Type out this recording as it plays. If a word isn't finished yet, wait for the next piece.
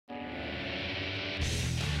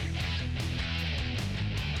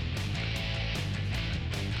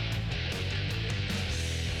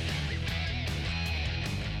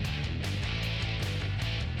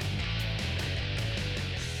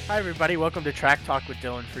Hi, everybody. Welcome to Track Talk with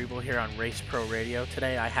Dylan Freeble here on Race Pro Radio.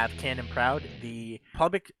 Today I have Camden Proud, the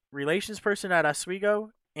public relations person at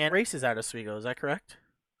Oswego and races at Oswego. Is that correct?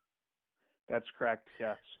 That's correct.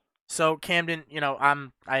 Yes. So, Camden,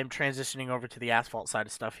 I'm transitioning over to the asphalt side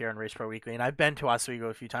of stuff here on Race Pro Weekly, and I've been to Oswego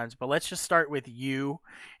a few times. But let's just start with you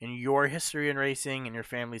and your history in racing and your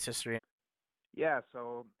family's history. Yeah.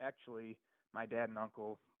 So actually, my dad and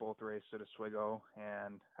uncle both raced at Oswego,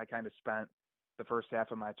 and I kind of spent the first half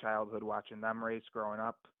of my childhood watching them race growing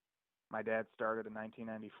up. My dad started in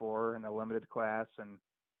 1994 in the limited class and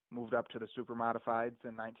moved up to the super modifieds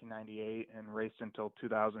in 1998 and raced until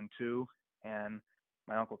 2002. And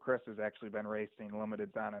my uncle Chris has actually been racing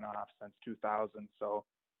limiteds on and off since 2000. So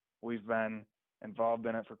we've been involved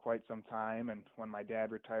in it for quite some time. And when my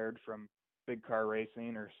dad retired from big car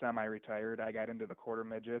racing or semi-retired, I got into the quarter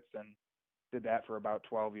midgets and did that for about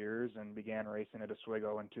 12 years and began racing at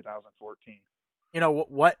Oswego in 2014.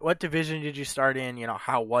 What division did you start in?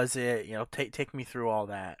 How was it? Take me through all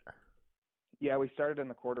that. Yeah, we started in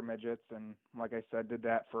the quarter midgets and like I said, did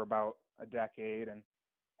that for about a decade and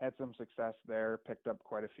had some success there, picked up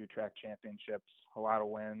quite a few track championships, a lot of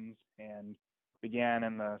wins, and began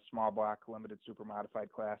in the small block limited super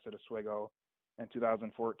modified class at Oswego in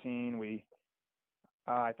 2014.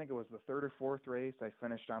 I think it was the third or fourth race. I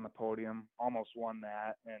finished on the podium, almost won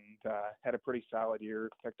that, and had a pretty solid year.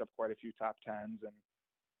 Picked up quite a few top tens and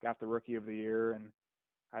got the rookie of the year. And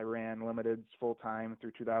I ran limiteds full time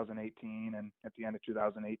through 2018. And at the end of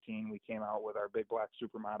 2018, we came out with our big black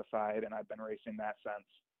super modified, and I've been racing that since.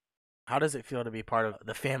 How does it feel to be part of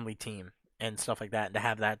the family team and stuff like that, and to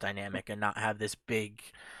have that dynamic and not have this big,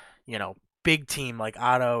 you know, big team like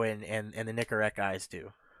Otto and the Nicorette guys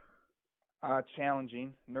do?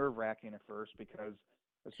 Challenging, nerve wracking at first because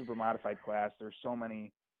the super modified class, there's so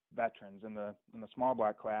many veterans in the small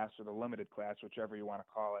block class or the limited class, whichever you want to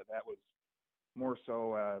call it. That was more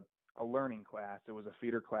so a learning class. It was a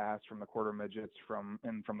feeder class from the quarter midgets from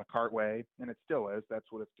the cartway, and it still is. That's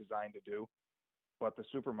what it's designed to do. But the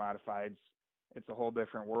super modifieds, it's a whole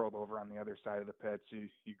different world over on the other side of the pits.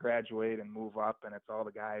 You graduate and move up, and it's all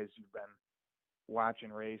the guys you've been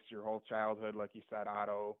watching race your whole childhood, like you said,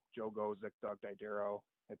 Otto, Joe Gozik, Doug Didero.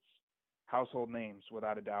 It's household names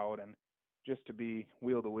without a doubt, and just to be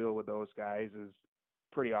wheel to wheel with those guys is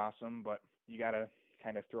pretty awesome. But you got to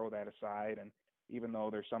kind of throw that aside, and even though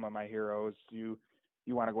they're some of my heroes, you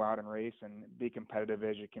want to go out and race and be competitive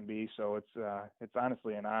as you can be. So it's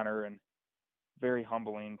honestly an honor and very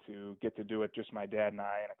humbling to get to do it. Just my dad and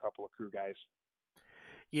I and a couple of crew guys.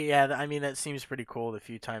 Yeah, I mean that seems pretty cool. The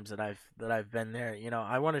few times that I've been there,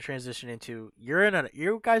 I want to transition into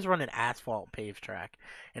you guys run an asphalt paved track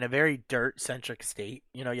in a very dirt centric state.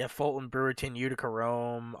 You have Fulton, Brewerton, Utica,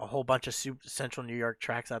 Rome, a whole bunch of central New York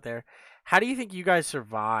tracks out there. How do you think you guys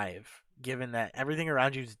survive, given that everything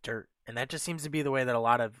around you is dirt, and that just seems to be the way that a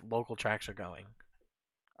lot of local tracks are going?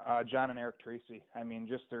 John and Eric Tracy. I mean,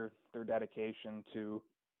 just their dedication to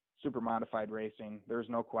super modified racing. There's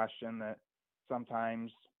no question that sometimes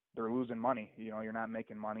they're losing money. You're not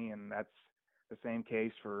making money, and that's the same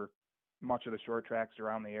case for much of the short tracks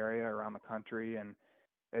around the area, around the country. And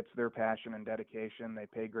it's their passion and dedication. They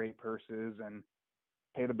pay great purses and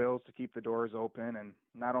pay the bills to keep the doors open. And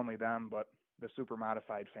not only them, but the super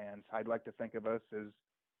modified fans. I'd like to think of us as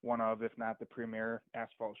one of, if not the premier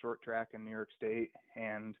asphalt short track in New York State.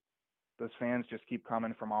 And those fans just keep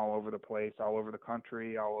coming from all over the place, all over the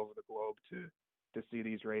country, all over the globe to see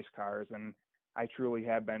these race cars. And I truly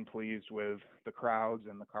have been pleased with the crowds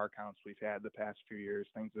and the car counts we've had the past few years.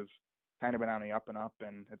 Things have kind of been on the up and up,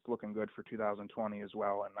 and it's looking good for 2020 as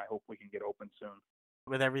well. And I hope we can get open soon.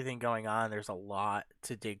 With everything going on, there's a lot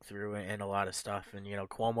to dig through and a lot of stuff. And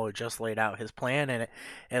Cuomo just laid out his plan, and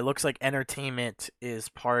it looks like entertainment is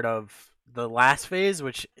part of the last phase,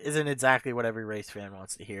 which isn't exactly what every race fan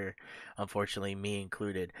wants to hear, unfortunately, me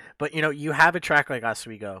included. But you have a track like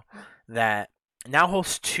Oswego that now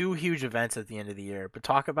hosts two huge events at the end of the year. But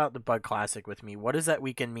talk about the Bud Classic with me. What does that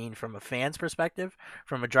weekend mean from a fan's perspective,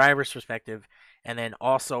 from a driver's perspective, and then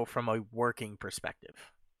also from a working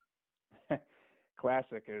perspective?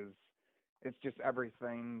 Classic is it's just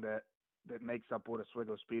everything that makes up what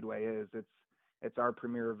Oswego Speedway is. It's our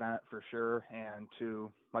premier event for sure, and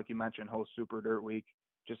to like you mentioned, host Super Dirt Week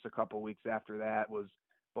just a couple weeks after that was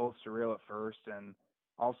both surreal at first and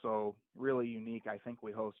also really unique. I think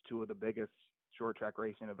we host two of the biggest short track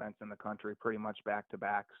racing events in the country, pretty much back to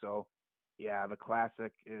back. So, yeah, the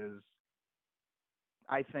Classic is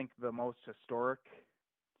I think the most historic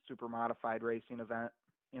super modified racing event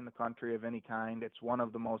in the country of any kind. It's one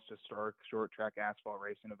of the most historic short track asphalt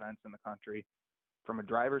racing events in the country. From a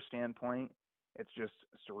driver standpoint, it's just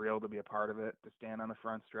surreal to be a part of it, to stand on the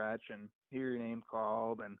front stretch and hear your name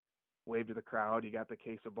called and wave to the crowd. You got the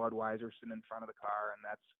case of Budweiser sitting in front of the car, and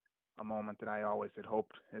that's a moment that I always had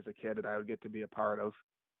hoped as a kid that I would get to be a part of.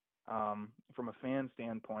 From a fan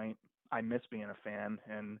standpoint, I miss being a fan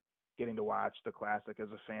and getting to watch the classic as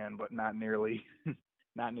a fan, but not nearly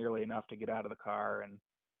not nearly enough to get out of the car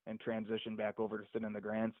and transition back over to sit in the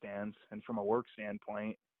grandstands. And from a work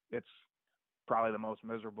standpoint, it's probably the most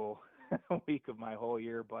miserable week of my whole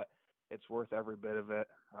year, but it's worth every bit of it.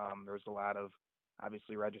 There's a lot of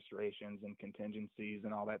obviously registrations and contingencies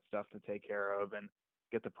and all that stuff to take care of and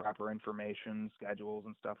get the proper information, schedules,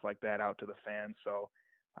 and stuff like that out to the fans. So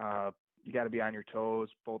uh, you got to be on your toes,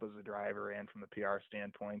 both as a driver and from the PR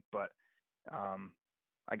standpoint. But um,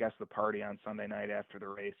 I guess the party on Sunday night after the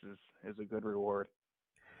race is a good reward.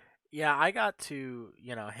 Yeah, I got to,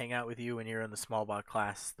 hang out with you when you were in the small block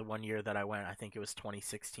class the one year that I went. I think it was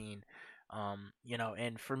 2016.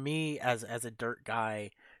 And for me as a dirt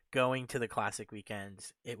guy going to the classic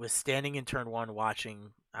weekends, it was standing in turn 1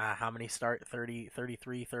 watching how many start 30,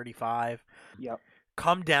 33, 35 Yep.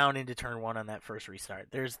 come down into turn 1 on that first restart.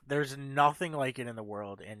 There's nothing like it in the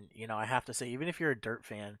world, and I have to say, even if you're a dirt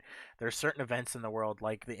fan, there's certain events in the world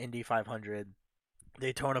like the Indy 500,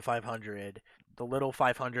 Daytona 500, the little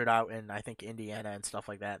 500 out in I think Indiana and stuff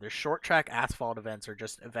like that. There's short track asphalt events or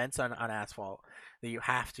just events on asphalt that you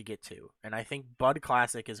have to get to. And I think Bud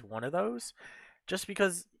Classic is one of those just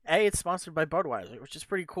because it's sponsored by Budweiser, which is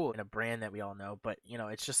pretty cool and a brand that we all know, but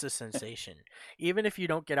it's just a sensation. Even if you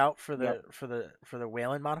don't get out for Yep. the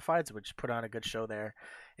Whalen Modifieds, which put on a good show there,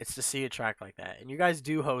 it's to see a track like that. And you guys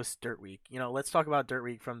do host Dirt Week. Let's talk about Dirt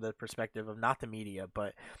Week from the perspective of not the media,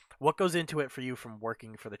 but what goes into it for you from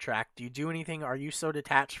working for the track? Do you do anything? Are you so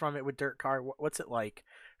detached from it with Dirt Car? What's it like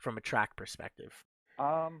from a track perspective?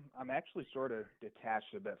 I'm actually sort of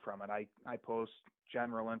detached a bit from it. I post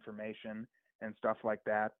general information and stuff like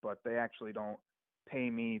that, but they actually don't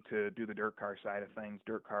pay me to do the dirt car side of things.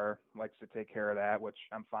 Dirt car likes to take care of that, which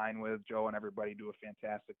I'm fine with. Joe and everybody do a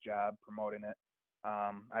fantastic job promoting it.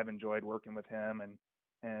 I've enjoyed working with him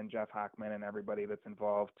and Jeff Hockman and everybody that's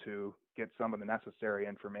involved to get some of the necessary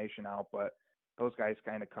information out. But those guys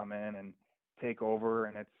kind of come in and take over,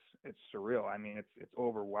 and it's surreal. I mean, it's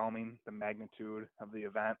overwhelming the magnitude of the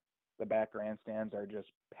event. The back grandstands are just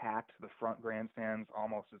packed. The front grandstands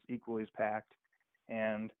almost as equally as packed.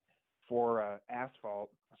 And for asphalt,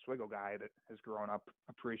 a Swiggle guy that has grown up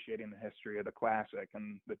appreciating the history of the classic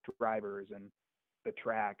and the drivers and the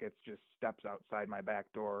track, it's just steps outside my back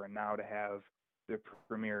door. And now to have the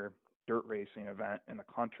premier dirt racing event in the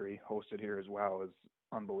country hosted here as well is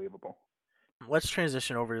unbelievable. Let's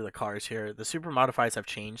transition over to the cars here. The super modifieds have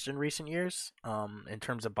changed in recent years, in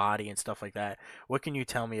terms of body and stuff like that. What can you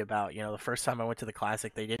tell me about, the first time I went to the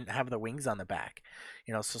classic, they didn't have the wings on the back,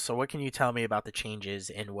 so what can you tell me about the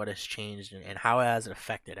changes and what has changed and how has it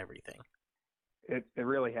affected everything? It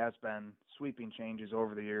really has been sweeping changes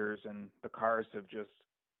over the years, and the cars have just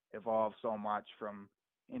evolved so much from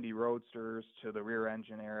Indy Roadsters to the rear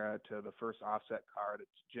engine era to the first offset car that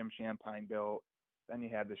Jim Champagne built. Then you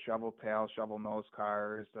had the shovel tail, shovel nose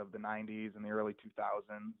cars of the 90s and the early 2000s.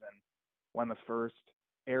 And when the first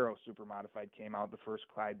Aero Super Modified came out, the first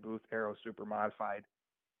Clyde Booth Aero Super Modified,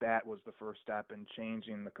 that was the first step in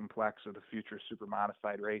changing the complex of the future super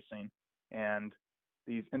modified racing. And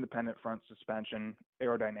these independent front suspension,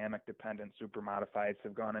 aerodynamic dependent super modifieds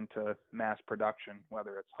have gone into mass production,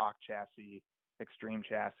 whether it's Hawk chassis, Extreme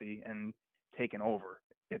chassis, and taken over.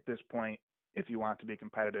 At this point, if you want to be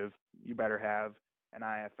competitive, you better have an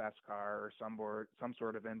IFS car or some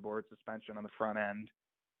sort of inboard suspension on the front end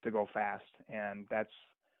to go fast. And that's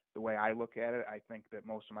the way I look at it. I think that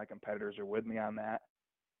most of my competitors are with me on that.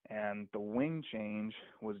 And the wing change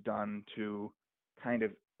was done to kind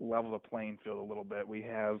of level the playing field a little bit. We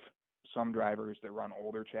have some drivers that run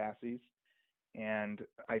older chassis, and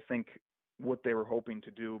I think what they were hoping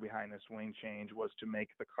to do behind this wing change was to make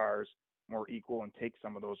the cars more equal and take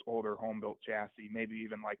some of those older home built chassis, maybe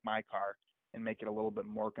even like my car, and make it a little bit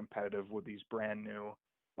more competitive with these brand new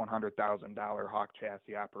 $100,000 Hawk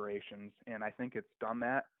chassis operations. And I think it's done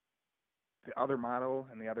that. The other model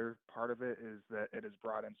and the other part of it is that it has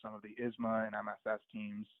brought in some of the ISMA and MSS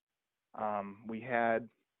teams. We had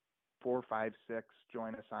 4, 5, 6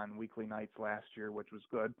 join us on weekly nights last year, which was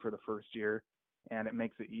good for the first year. And it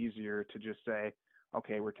makes it easier to just say,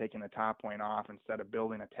 okay, we're taking the top point off instead of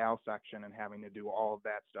building a tail section and having to do all of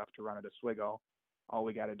that stuff to run at Oswego. All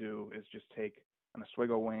we got to do is just take an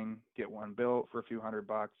Oswego wing, get one built for a few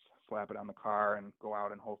 $100, slap it on the car, and go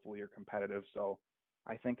out and hopefully you're competitive. So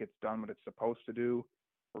I think it's done what it's supposed to do.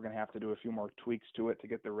 We're going to have to do a few more tweaks to it to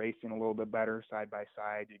get the racing a little bit better side by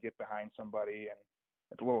side. You get behind somebody, and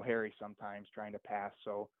it's a little hairy sometimes trying to pass.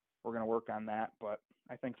 So we're going to work on that. But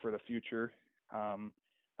I think for the future, I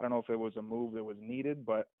don't know if it was a move that was needed,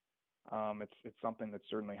 but it's something that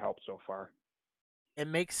certainly helped so far. It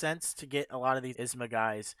makes sense to get a lot of these ISMA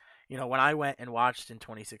guys. When I went and watched in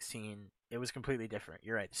 2016, it was completely different.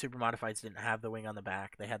 You're right. The super modifieds didn't have the wing on the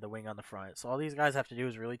back; they had the wing on the front. So all these guys have to do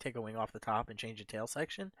is really take a wing off the top and change the tail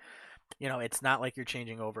section. It's not like you're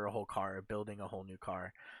changing over a whole car or building a whole new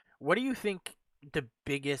car. What do you think the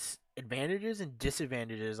biggest advantages and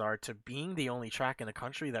disadvantages are to being the only track in the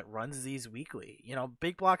country that runs these weekly?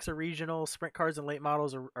 Big blocks are regional, sprint cars and late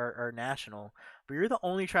models are national, but you're the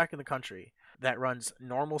only track in the country that runs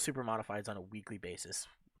normal super modifieds on a weekly basis.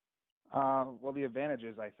 Well, the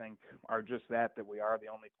advantages I think are just that we are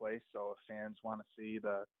the only place. So if fans want to see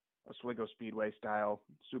the Oswego Speedway style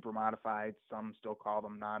super modified, some still call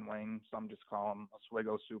them non-wing, some just call them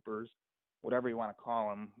Oswego Supers, whatever you want to call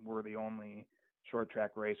them. We're the only short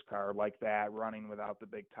track race car like that running without the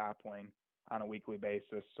big top wing on a weekly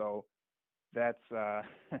basis. So that's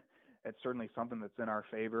it's certainly something that's in our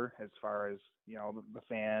favor as far as the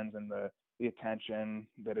fans and the attention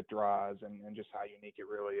that it draws and just how unique it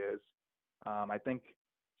really is. I think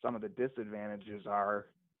some of the disadvantages are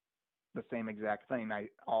the same exact thing.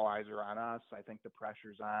 All eyes are on us. I think the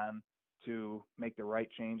pressure's on to make the right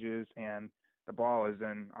changes, and the ball is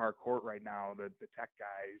in our court right now. The tech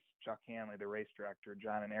guys, Chuck Hanley, the race director,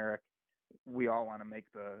 John and Eric, we all want to make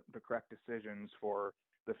the correct decisions for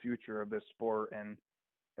the future of this sport, and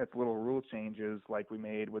it's little rule changes like we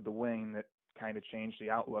made with the wing that kind of changed the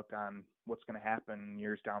outlook on what's going to happen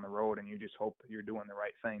years down the road, and you just hope you're doing the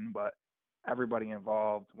right thing. But everybody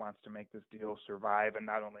involved wants to make this deal survive, and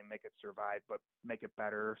not only make it survive but make it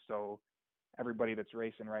better, so everybody that's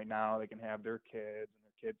racing right now, they can have their kids and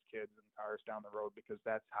their kids kids in cars down the road, because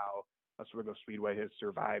that's how Oswego Speedway has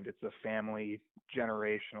survived. It's a family,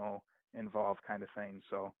 generational involved kind of thing.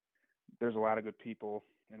 So there's a lot of good people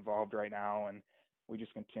involved right now, and we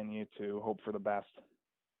just continue to hope for the best.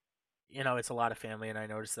 It's a lot of family, and I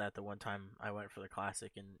noticed that the one time I went for the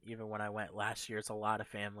classic, and even when I went last year, it's a lot of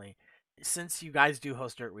family. Since you guys do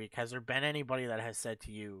host Dirt Week, has there been anybody that has said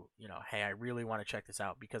to you, hey, I really want to check this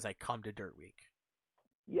out because I come to Dirt Week?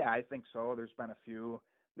 Yeah, I think so. There's been a few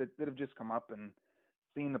that have just come up and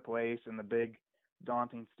seen the place and the big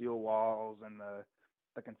daunting steel walls and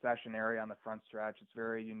the concession area on the front stretch. It's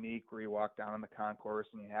very unique where you walk down in the concourse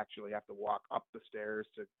and you actually have to walk up the stairs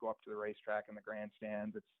to go up to the racetrack and the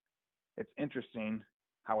grandstands. It's interesting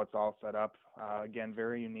how it's all set up. Again,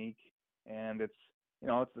 very unique, and it's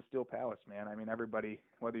the Steel Palace, man. I mean, everybody,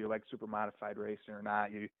 whether you like super modified racing or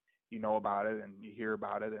not, you know about it and you hear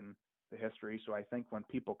about it and the history. So I think when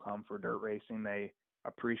people come for dirt racing, they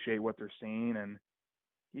appreciate what they're seeing. And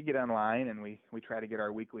you get online, and we try to get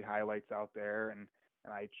our weekly highlights out there, and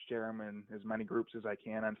I share them in as many groups as I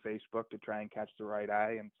can on Facebook to try and catch the right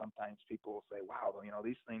eye. And sometimes people will say, "Wow,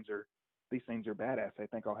 these things are badass. I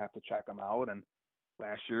think I'll have to check them out." And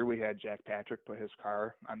last year we had Jack Patrick put his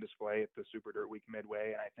car on display at the Super Dirt Week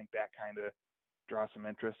Midway, and I think that kind of draws some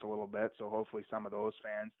interest a little bit. So hopefully some of those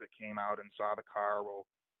fans that came out and saw the car will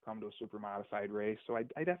come to a super modified race. So I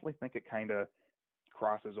definitely think it kind of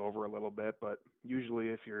crosses over a little bit, but usually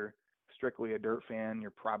if you're strictly a dirt fan, you're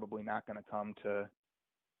probably not going to come to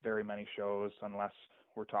very many shows unless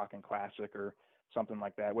we're talking classic or something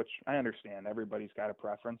like that, which I understand. Everybody's got a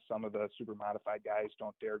preference. Some of the super modified guys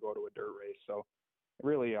don't dare go to a dirt race. So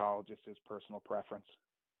really all just is personal preference.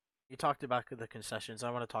 You talked about the concessions. I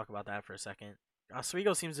want to talk about that for a second.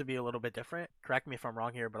 Oswego seems to be a little bit different. Correct me if I'm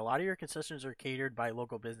wrong here, but a lot of your concessions are catered by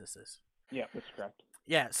local businesses. Yeah, that's correct.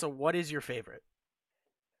 Yeah, so what is your favorite?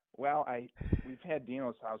 Well, we've had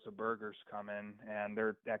Dino's House of Burgers come in, and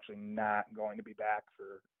they're actually not going to be back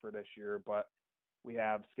for this year. But we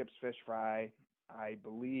have Skip's Fish Fry. I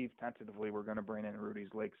believe tentatively we're going to bring in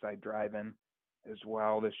Rudy's Lakeside Drive-In as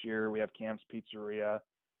well this year. We have Cam's Pizzeria,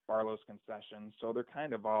 Barlow's Concessions. So they're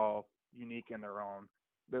kind of all unique in their own.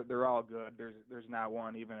 They're all good. There's not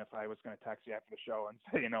one. Even if I was going to text you after the show and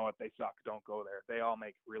say, you know what, they suck, don't go there. They all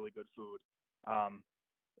make really good food.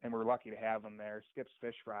 And we're lucky to have them there. Skip's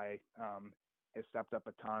Fish Fry has stepped up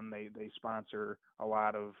a ton. They sponsor a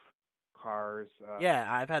lot of cars. Yeah,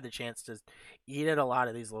 I've had the chance to eat at a lot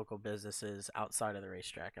of these local businesses outside of the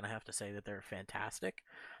racetrack, and I have to say that they're fantastic.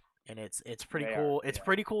 And it's pretty They are. cool. It's Yeah,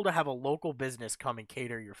 pretty cool to have a local business come and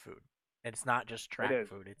cater your food. And it's not just it track is.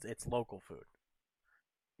 food; it's local food.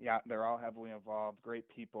 Yeah, they're all heavily involved. Great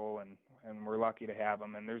people, and we're lucky to have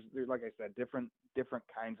them. And there's like I said, different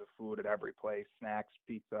kinds of food at every place: snacks,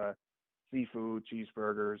 pizza, seafood,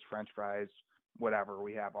 cheeseburgers, French fries, whatever.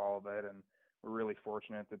 We have all of it, and we're really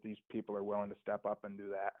fortunate that these people are willing to step up and do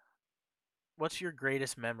that. What's your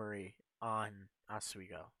greatest memory on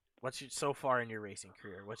Oswego? What's your, so far in your racing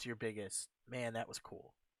career? What's your biggest? Man, that was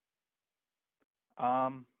cool.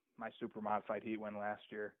 My super modified heat win last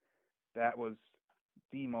year. That was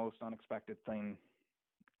the most unexpected thing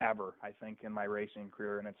ever, I think, in my racing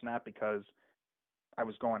career. And it's not because I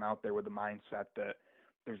was going out there with the mindset that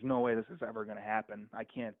there's no way this is ever going to happen. I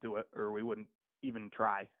can't do it, or we wouldn't even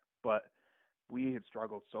try. But we had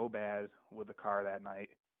struggled so bad with the car that night.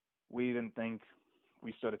 We didn't think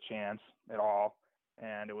we stood a chance at all.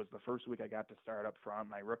 And it was the first week I got to start up front.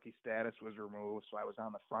 My rookie status was removed, so I was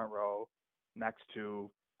on the front row next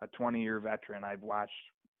to a 20-year veteran I've watched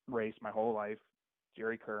race my whole life,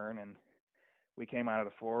 Jerry Kern, and we came out of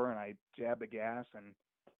the floor and I jabbed the gas and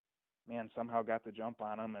man somehow got the jump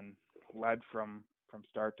on him and led from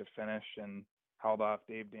start to finish and held off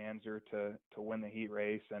Dave Danzer to win the heat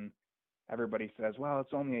race. And everybody says, well,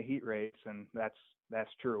 it's only a heat race, and that's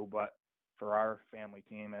true, but for our family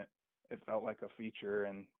team it felt like a feature,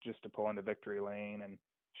 and just to pull into victory lane and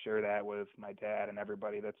share that with my dad and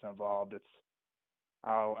everybody that's involved, it's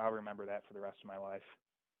I'll remember that for the rest of my life.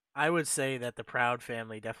 I would say that the Proud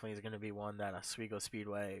family definitely is going to be one that Oswego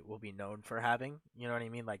Speedway will be known for having. You know what I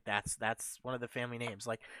mean? Like that's one of the family names.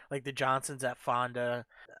 Like the Johnsons at Fonda.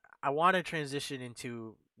 I want to transition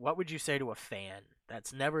into what would you say to a fan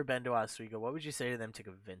that's never been to Oswego? What would you say to them to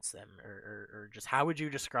convince them, or just how would you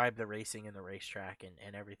describe the racing and the racetrack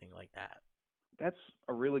and everything like that? That's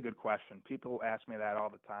a really good question. People ask me that all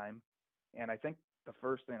the time, and I think the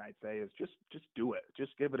first thing I'd say is just do it.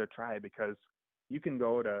 Just give it a try, because you can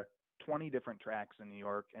go to 20 different tracks in New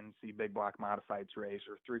York and see big block modifieds race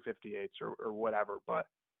or 358s or whatever, but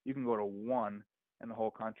you can go to one in the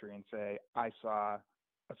whole country and say I saw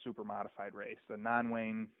a super modified race, a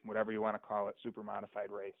non-Wayne, whatever you want to call it, super modified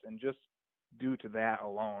race, and just due to that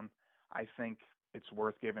alone, I think it's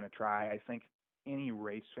worth giving a try. I think any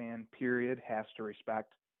race fan, period, has to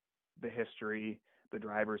respect the history, the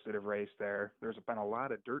drivers that have raced there. There's been a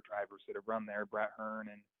lot of dirt drivers that have run there. Brett Hearn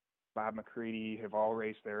and Bob McCready have all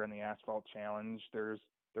raced there in the Asphalt Challenge. There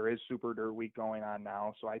is Super Dirt Week going on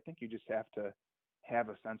now, so I think you just have to have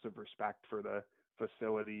a sense of respect for the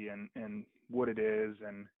facility and what it is.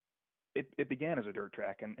 And it began as a dirt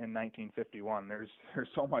track in 1951. There's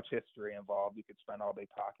so much history involved. You could spend all day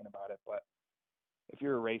talking about it, but if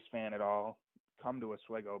you're a race fan at all, come to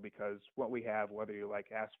Oswego, because what we have, whether you like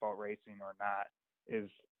asphalt racing or not, is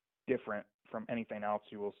different from anything else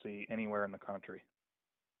you will see anywhere in the country.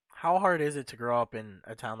 How hard is it to grow up in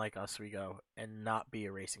a town like Oswego and not be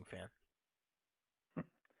a racing fan?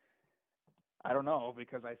 I don't know,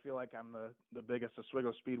 because I feel like I'm the biggest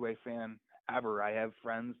Oswego Speedway fan ever. I have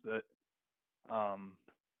friends that um,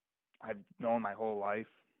 I've known my whole life,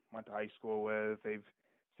 went to high school with. They've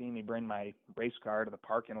seen me bring my race car to the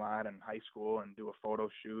parking lot in high school and do a photo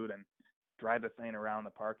shoot and drive the thing around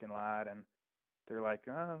the parking lot. And they're like,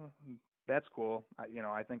 oh, that's cool.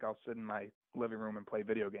 I think I'll sit in my living room and play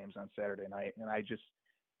video games on Saturday night. And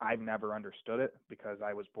I've never understood it, because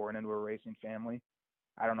I was born into a racing family.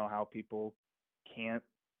 I don't know how people can't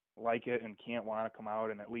like it and can't want to come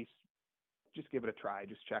out and at least just give it a try,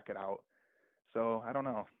 just check it out. So I don't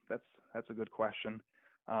know. That's a good question.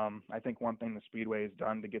 I think one thing the Speedway has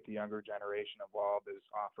done to get the younger generation involved is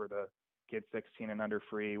offer the kids 16 and under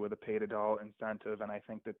free with a paid adult incentive, and I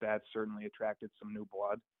think that that's certainly attracted some new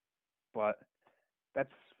blood. But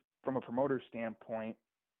that's from a promoter standpoint,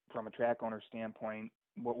 from a track owner standpoint,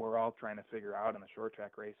 what we're all trying to figure out in the short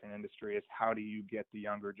track racing industry is how do you get the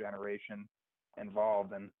younger generation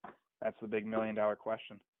involved, and that's the big $1 million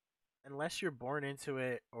question. Unless you're born into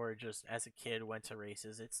it or just as a kid went to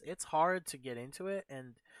races, it's hard to get into it.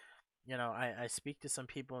 And I speak to some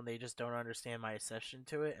people and they just don't understand my obsession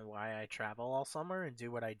to it and why I travel all summer and do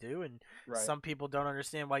what I do. And Right. some people don't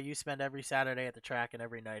understand why you spend every Saturday at the track and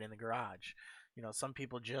every night in the garage. Some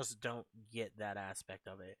people just don't get that aspect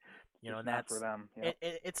of it. Just And not for that's them. Yep.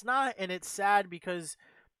 it's not, and it's sad because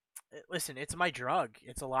listen, it's my drug.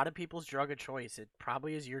 It's a lot of people's drug of choice. It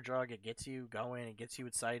probably is your drug. It gets you going. It gets you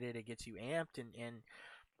excited. It gets you amped. And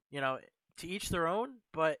you know, to each their own.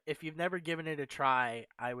 But if you've never given it a try,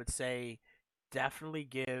 I would say definitely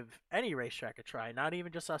give any racetrack a try. Not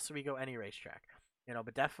even just Oswego, any racetrack. But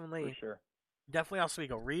For definitely, sure. definitely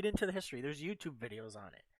Oswego. Read into the history. There's YouTube videos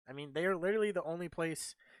on it. I mean, they are literally the only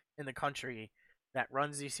place in the country that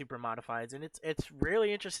runs these super modifieds, and it's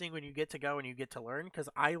really interesting when you get to go and you get to learn, because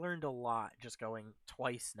I learned a lot just going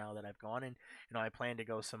twice now that I've gone, and I plan to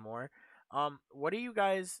go some more. What are you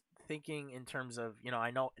guys thinking in terms of,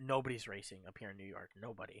 I know nobody's racing up here in New York,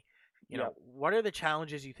 nobody. Yep. What are the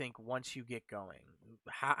challenges you think once you get going?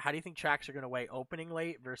 How do you think tracks are going to weigh opening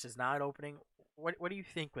late versus not opening? What do you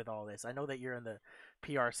think with all this? I know that you're in the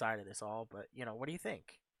PR side of this all, but what do you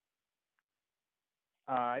think?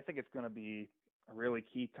 I think it's going to be a really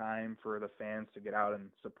key time for the fans to get out and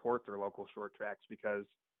support their local short tracks because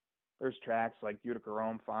there's tracks like Utica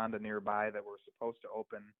Rome, Fonda nearby that were supposed to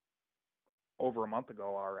open over a month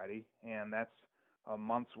ago already, and that's a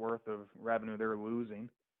month's worth of revenue they're losing.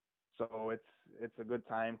 So it's a good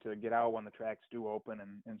time to get out when the tracks do open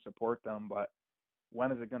and support them. But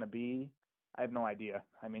when is it going to be? I have no idea.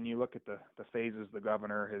 I mean, you look at the phases the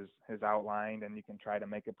governor has outlined, and you can try to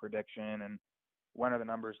make a prediction. And when are the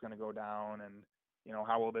numbers going to go down? And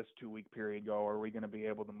how will this 2 week period go? Are we going to be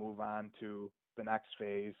able to move on to the next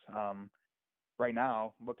phase? Right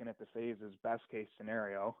now, looking at the phases, best case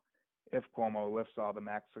scenario, if Cuomo lifts all the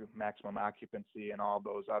maximum occupancy and all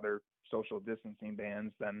those other social distancing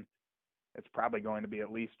bans, then it's probably going to be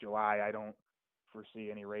at least July. I don't foresee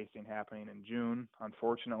any racing happening in June,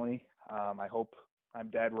 unfortunately. I hope I'm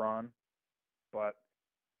dead wrong, but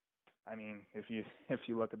I mean, if you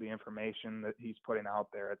look at the information that he's putting out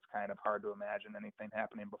there, it's kind of hard to imagine anything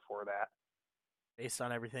happening before that. Based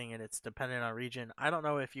on everything, and it's dependent on region. I don't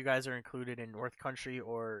know if you guys are included in North Country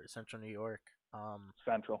or Central New York.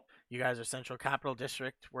 Central. You guys are Central Capital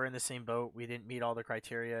District. We're in the same boat. We didn't meet all the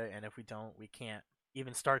criteria, and if we don't, we can't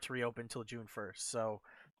even start to reopen until June 1st. So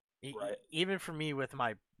Right. even for me with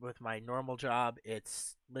my normal job,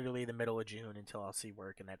 it's literally the middle of June until I'll see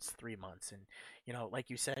work, and that's 3 months. And like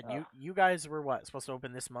you said, Uh, you guys were what supposed to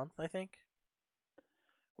open this month, I think.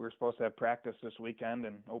 we were supposed to have practice this weekend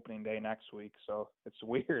and opening day next week, so it's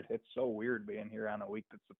weird. It's so weird being here on a week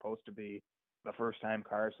that's supposed to be the first time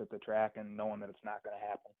cars hit the track and knowing that it's not going to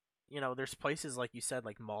happen. There's places like you said,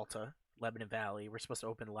 like Malta, Lebanon Valley, were supposed to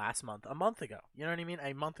open last month, a month ago. You know what I mean?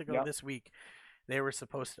 A month ago Yep. this week, they were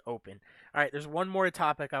supposed to open. All right, there's one more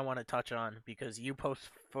topic I want to touch on because you post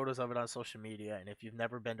photos of it on social media, and if you've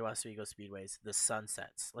never been to Oswego Speedways, the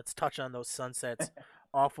sunsets. Let's touch on those sunsets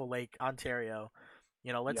off of Lake Ontario.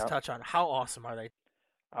 Let's Yep. touch on how awesome are they.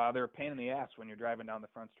 They're a pain in the ass when you're driving down the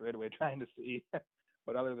front straightaway trying to see.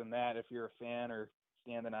 But other than that, if you're a fan or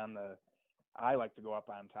standing on the, I like to go up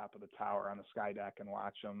on top of the tower on the sky deck and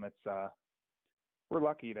watch them. We're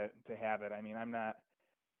lucky to have it. I mean, I'm not.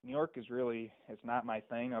 New York is really, it's not my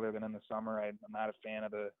thing other than in the summer. I'm not a fan of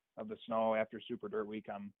the snow. After Super Dirt Week,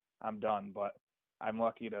 I'm done. But I'm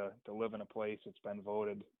lucky to live in a place that's been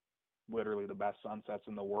voted literally the best sunsets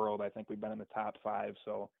in the world. I think we've been in the top 5,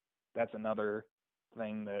 so that's another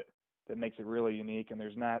thing that makes it really unique. And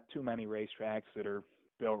there's not too many racetracks that are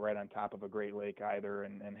built right on top of a great lake either,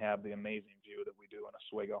 and have the amazing view that we do in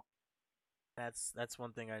Oswego. That's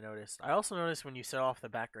one thing I noticed. I also noticed when you set off the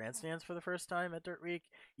back grandstands for the first time at Dirt Week,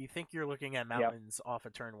 you think you're looking at Yep. mountains off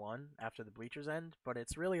of turn one after the bleachers end, but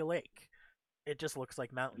it's really a lake. It just looks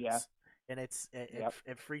like Yeah. mountains, and Yep.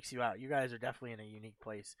 it freaks you out. You guys are definitely in a unique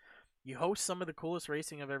place. You host some of the coolest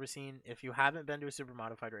racing I've ever seen. If you haven't been to a super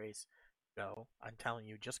modified race, go. I'm telling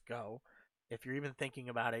you, just go. If you're even thinking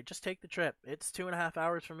about it, just take the trip. It's 2.5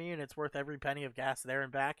 hours for me, and it's worth every penny of gas there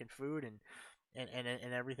and back, and food, and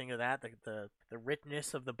everything of that. The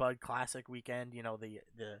richness of the Bud Classic weekend.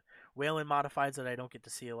 The Whalen modifieds that I don't get to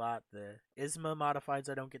see a lot. The ISMA modifieds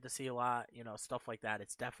I don't get to see a lot. Stuff like that.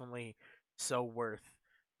 It's definitely so worth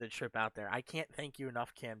the trip out there. I can't thank you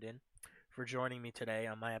enough, Camden, for joining me today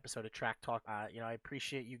on my episode of Track Talk. I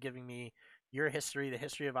appreciate you giving me your history, the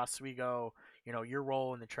history of Oswego, your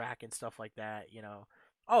role in the track and stuff like that.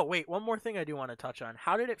 Oh, wait, one more thing I do want to touch on.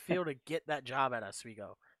 How did it feel to get that job at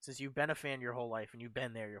Oswego? Since you've been a fan your whole life and you've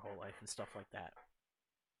been there your whole life and stuff like that.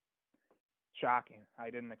 Shocking. I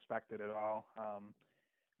didn't expect it at all.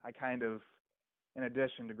 I kind of, in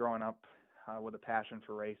addition to growing up with a passion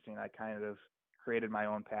for racing, I kind of created my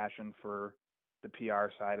own passion for the PR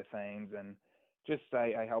side of things, and just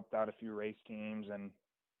I helped out a few race teams and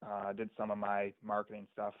did some of my marketing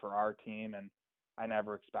stuff for our team, and I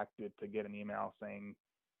never expected to get an email saying,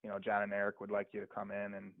 John and Eric would like you to come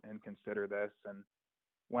in and consider this. And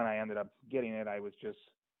when I ended up getting it, I was just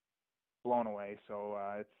blown away. So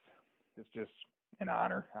it's just an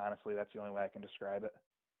honor. Honestly, that's the only way I can describe it.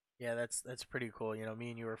 Yeah, that's pretty cool. Me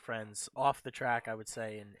and you were friends off the track, I would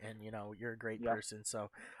say, and you're a great Yep. person. So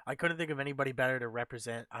I couldn't think of anybody better to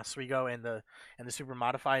represent Oswego and the super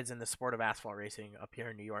modifieds and the sport of asphalt racing up here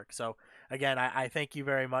in New York. So again, I thank you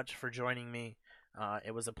very much for joining me.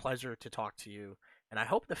 It was a pleasure to talk to you, and I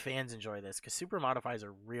hope the fans enjoy this because super modifieds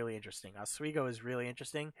are really interesting. Oswego is really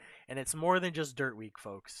interesting, and it's more than just Dirt Week,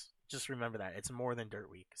 folks. Just remember that it's more than Dirt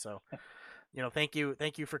Week. So, thank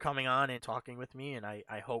you for coming on and talking with me. And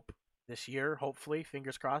I hope this year, hopefully,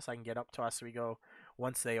 fingers crossed, I can get up to Oswego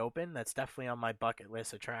once they open. That's definitely on my bucket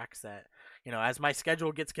list of tracks that, as my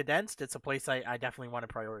schedule gets condensed, it's a place I definitely want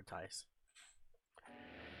to prioritize.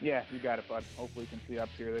 Yeah, you got it, bud. Hopefully, we can see you up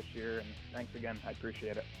here this year. And thanks again. I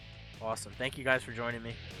appreciate it. Awesome. Thank you guys for joining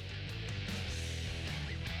me.